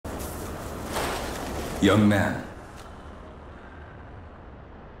Young man.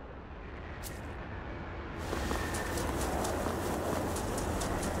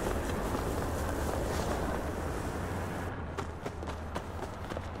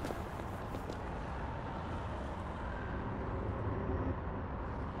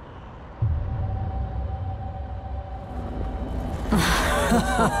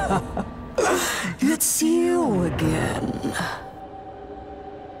 It's you again.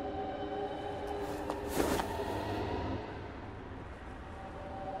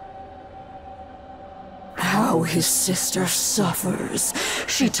 How his sister suffers.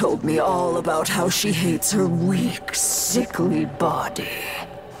 She told me all about how she hates her weak, sickly body.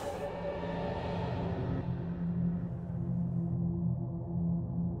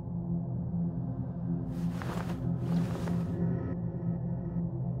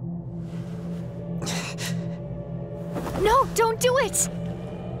 No, don't do it!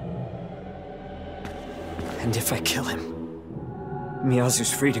 And if I kill him,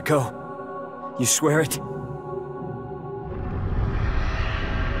 Miyazu's free to go. You swear it?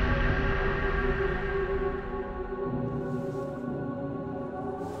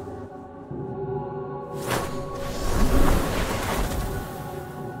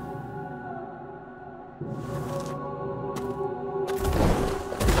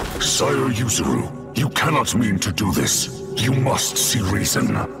 Sire Yuzuru, you cannot mean to do this. You must see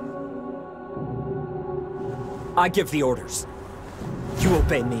reason. I give the orders. You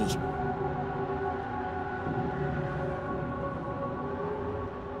obey me.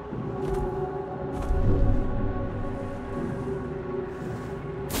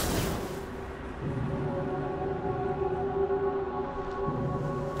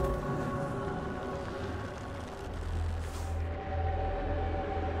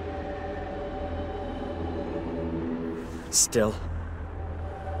 Still,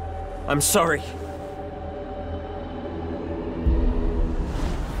 I'm sorry.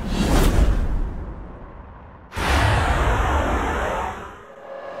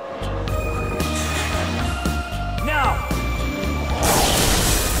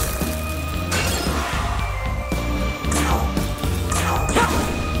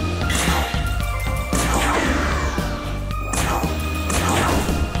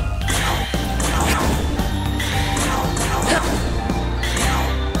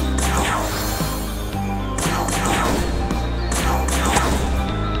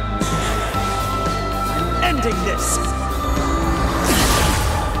 This.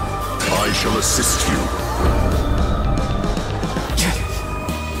 I shall assist you.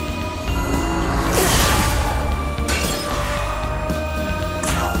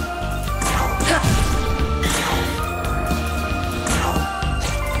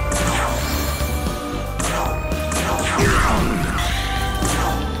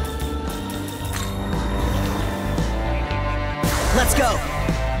 Let's go.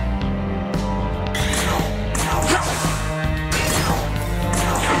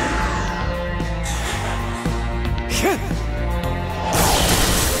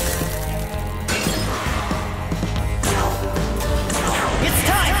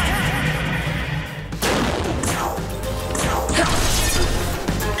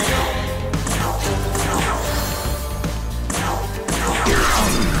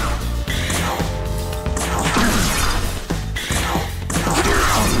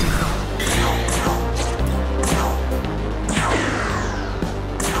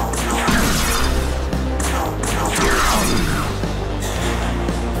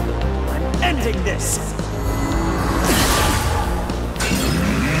 This.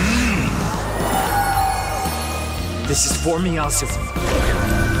 This is for Miyazu.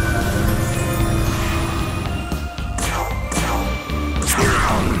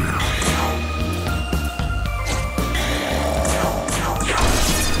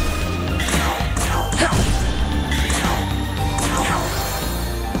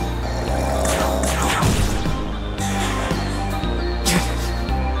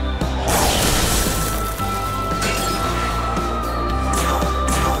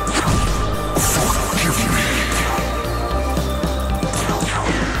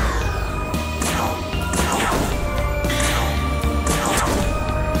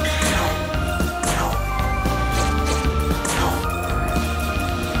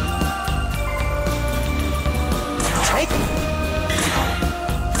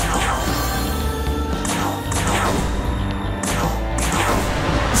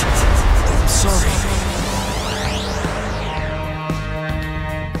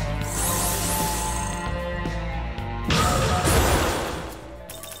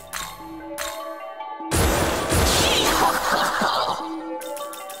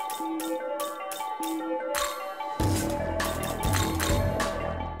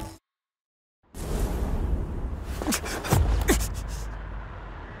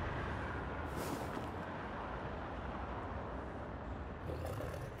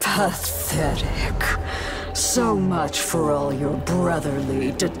 Pathetic. So much for all your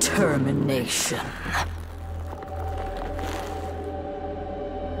brotherly determination.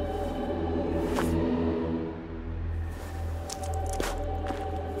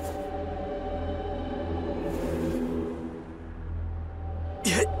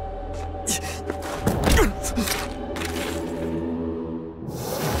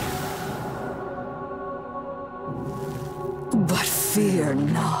 But fear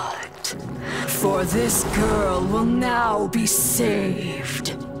not, for this girl will now be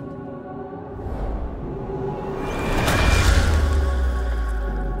saved.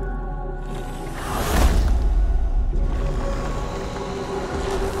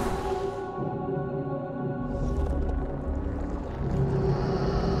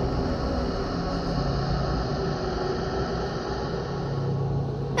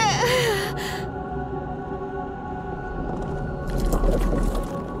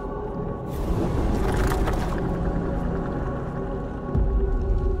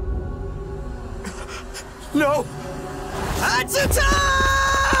 No! Atsuta!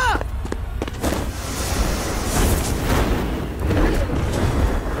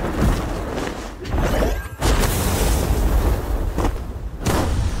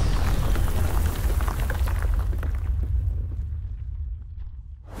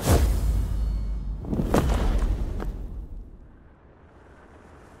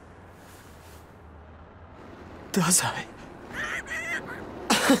 Does I?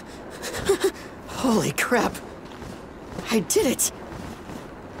 Holy crap! I did it!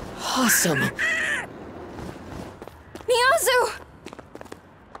 Awesome! Miyazu!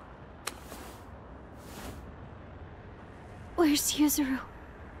 Where's Yuzuru?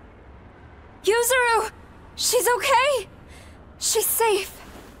 Yuzuru! She's okay! She's safe!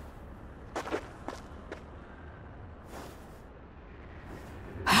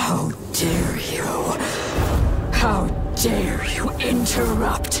 How dare you! How dare you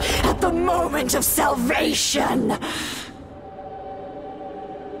interrupt at the moment of salvation!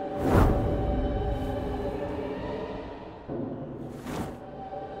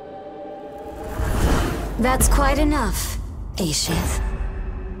 That's quite enough, Aishith.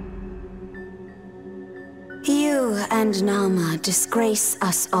 You and Nama disgrace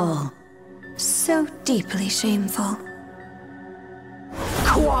us all. So deeply shameful.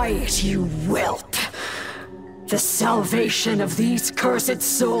 Quiet, you whelp! The salvation of these cursed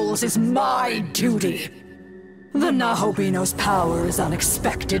souls is my duty. The Nahobino's power is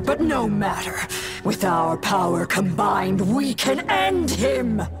unexpected, but no matter. With our power combined, we can end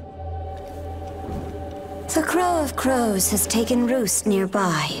him! The Crow of Crows has taken roost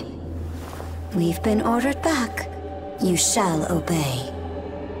nearby. We've been ordered back. You shall obey.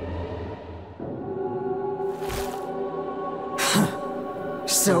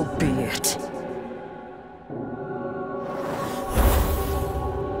 So be it.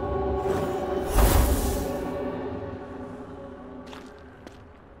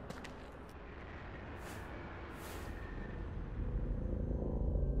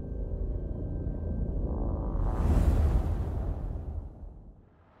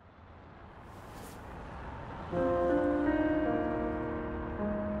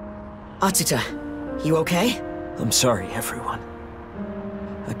 Atsuta, you okay? I'm sorry, everyone.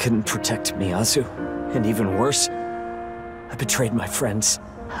 I couldn't protect Miyazu, and even worse, I betrayed my friends.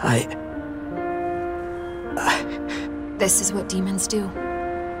 This is what demons do.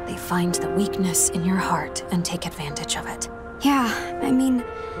 They find the weakness in your heart and take advantage of it. Yeah, I mean,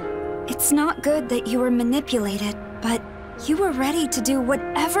 it's not good that you were manipulated, but you were ready to do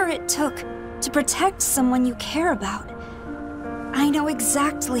whatever it took to protect someone you care about. I know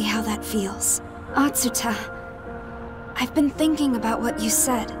exactly how that feels. Atsuta, I've been thinking about what you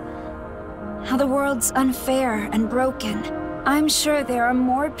said. How the world's unfair and broken. I'm sure there are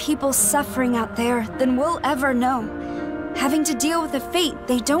more people suffering out there than we'll ever know, having to deal with a fate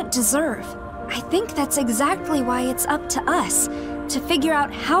they don't deserve. I think that's exactly why it's up to us to figure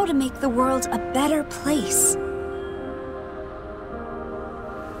out how to make the world a better place.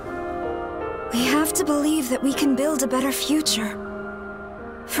 We have to believe that we can build a better future.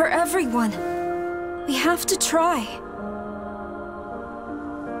 For everyone. We have to try.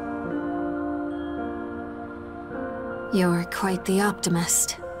 You're quite the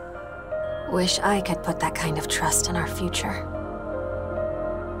optimist. Wish I could put that kind of trust in our future.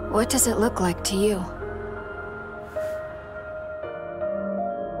 What does it look like to you?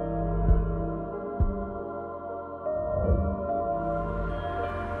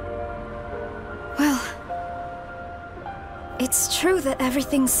 Well, it's true that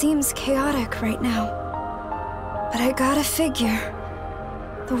everything seems chaotic right now. But I gotta figure,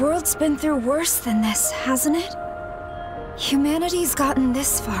 The world's been through worse than this, hasn't it? Humanity's gotten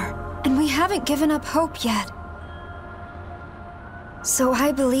this far, and we haven't given up hope yet. So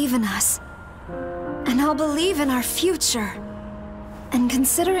I believe in us. And I'll believe in our future. And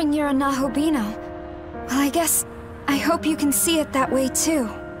considering you're a Nahobino, well, I guess I hope you can see it that way too.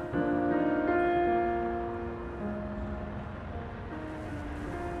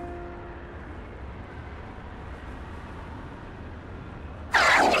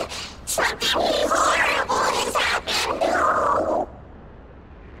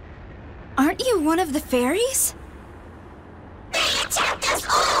 Aren't you one of the fairies? They attacked us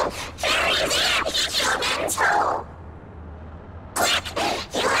all! Fairies and humans too! Quick!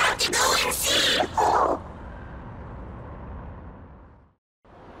 You have to go and see!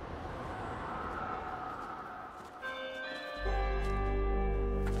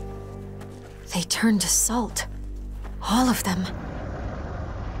 They turned to salt. All of them.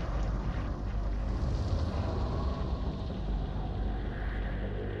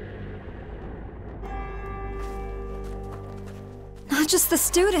 Not just the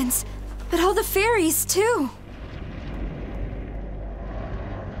students, but all the fairies, too.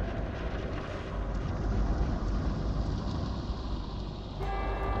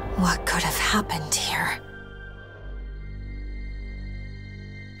 What could have happened here?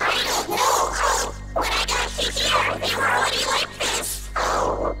 I don't know! When I got here, they were already like this!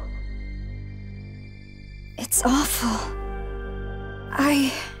 It's awful.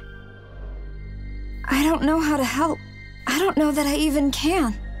 I don't know how to help. I don't know that I even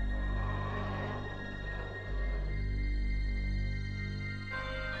can.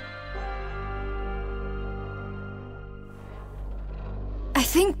 I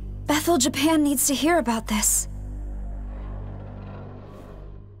think Bethel, Japan needs to hear about this.